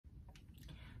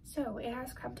So it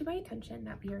has come to my attention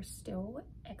that we are still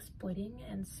exploiting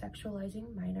and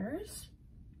sexualizing minors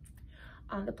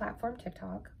on the platform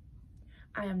TikTok.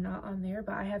 I am not on there,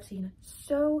 but I have seen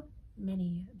so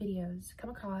many videos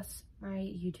come across my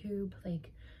YouTube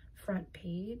like front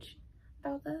page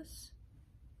about this.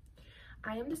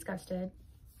 I am disgusted.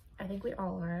 I think we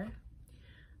all are.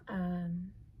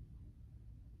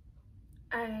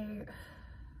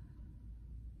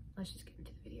 Let's just get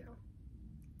into the video.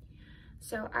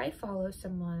 So I follow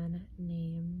someone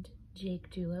named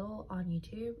Jake Doolittle on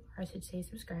YouTube, or I should say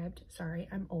subscribed. Sorry,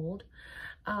 I'm old.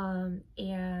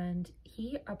 And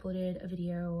he uploaded a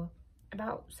video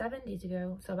about 7 days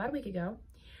ago, so about a week ago,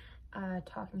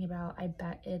 talking about, I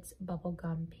bet it's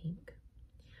bubblegum pink.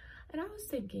 And I was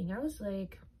thinking, I was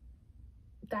like,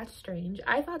 that's strange.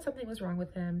 I thought something was wrong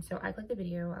with him, so I clicked the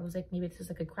video. I was like, maybe this is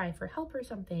like a cry for help or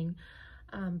something.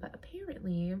 But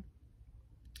apparently,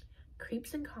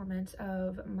 creeps and comments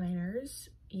of minors,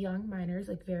 young minors,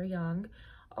 like very young,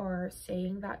 are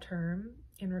saying that term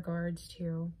in regards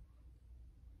to,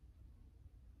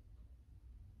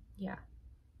 yeah.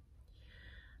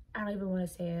 I don't even want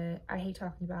to say it. I hate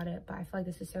talking about it, but I feel like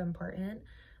this is so important.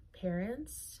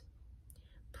 Parents,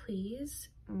 please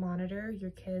monitor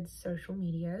your kids' social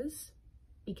medias,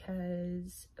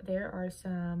 because there are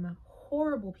some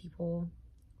horrible people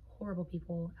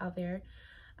out there.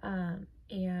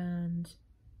 And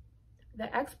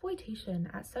the exploitation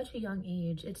at such a young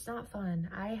age, it's not fun.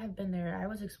 I have been there. I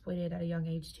was exploited at a young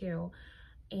age too.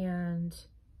 And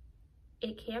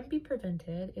it can't be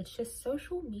prevented. It's just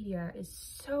social media is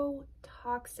so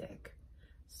toxic.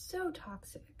 So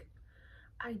toxic.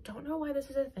 I don't know why this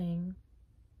is a thing.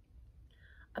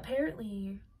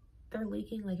 Apparently, they're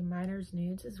leaking like minors'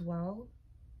 nudes as well.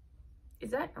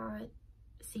 Is that not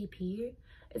CP?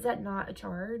 Is that not a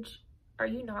charge? Are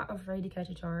you not afraid to catch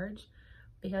a charge?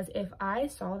 Because if I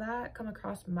saw that come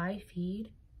across my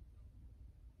feed,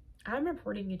 I'm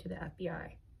reporting you to the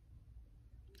FBI.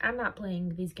 I'm not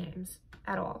playing these games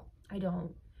at all. I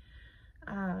don't.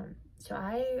 So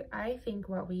I think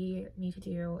what we need to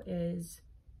do is,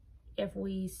 if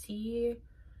we see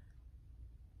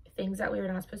things that we are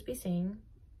not supposed to be seeing,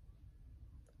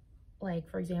 like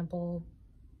for example,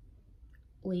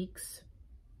 leaks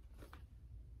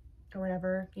or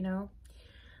whatever, you know,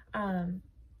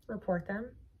 report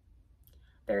them.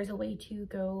 There's a way to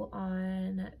go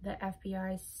on the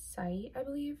FBI site, I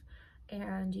believe,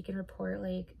 and you can report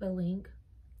like the link,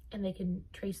 and they can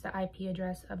trace the IP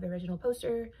address of the original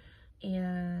poster,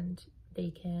 and they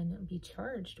can be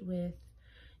charged with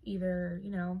either,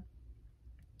 you know,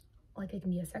 like it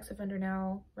can be a sex offender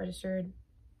now, registered.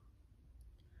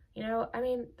 You know, I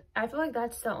mean, I feel like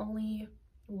that's the only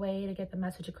way to get the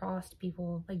message across to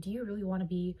people. Like, do you really want to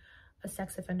be a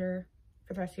sex offender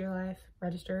for the rest of your life,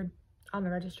 registered on the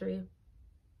registry?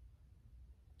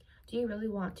 Do you really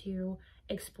want to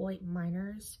exploit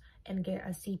minors and get a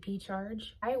CP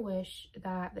charge? I wish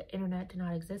that the internet did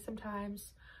not exist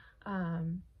sometimes,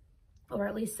 or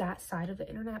at least that side of the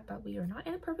internet, but we are not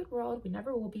in a perfect world. We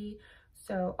never will be.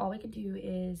 So all we can do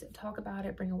is talk about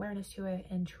it, bring awareness to it,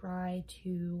 and try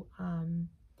to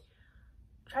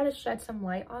shed some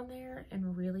light on there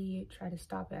and really try to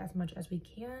stop it as much as we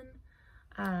can.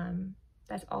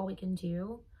 That's all we can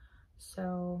do.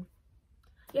 So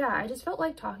yeah, I just felt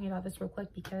like talking about this real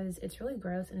quick because it's really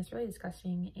gross and it's really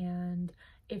disgusting. And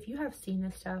if you have seen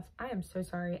this stuff, I am so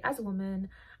sorry. As a woman,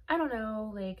 I don't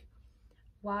know, like,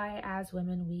 why as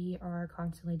women we are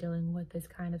constantly dealing with this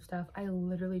kind of stuff. I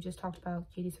literally just talked about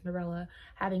Katie Cinderella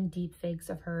having deep fakes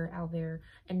of her out there,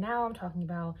 and now I'm talking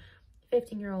about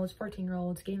 15-year-olds,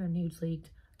 14-year-olds getting their nudes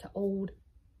leaked to old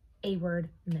A-word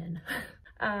men.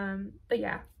 But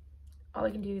yeah, all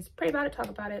we can do is pray about it, talk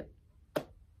about it,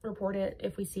 report it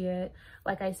if we see it.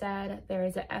 Like I said, there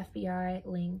is an FBI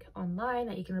link online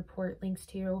that you can report links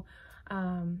to,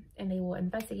 and they will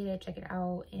investigate it, check it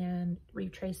out, and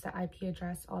retrace the IP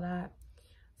address, all that.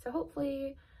 So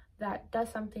hopefully that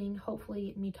does something.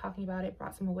 Hopefully me talking about it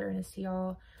brought some awareness to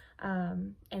y'all,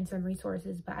 and some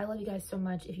resources. But I love you guys so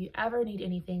much. If you ever need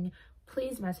anything,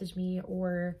 please message me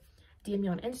or DM me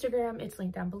on Instagram. It's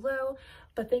linked down below.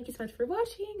 But thank you so much for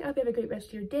watching. I hope you have a great rest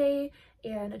of your day,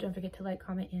 and don't forget to like,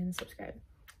 comment, and subscribe.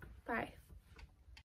 Bye.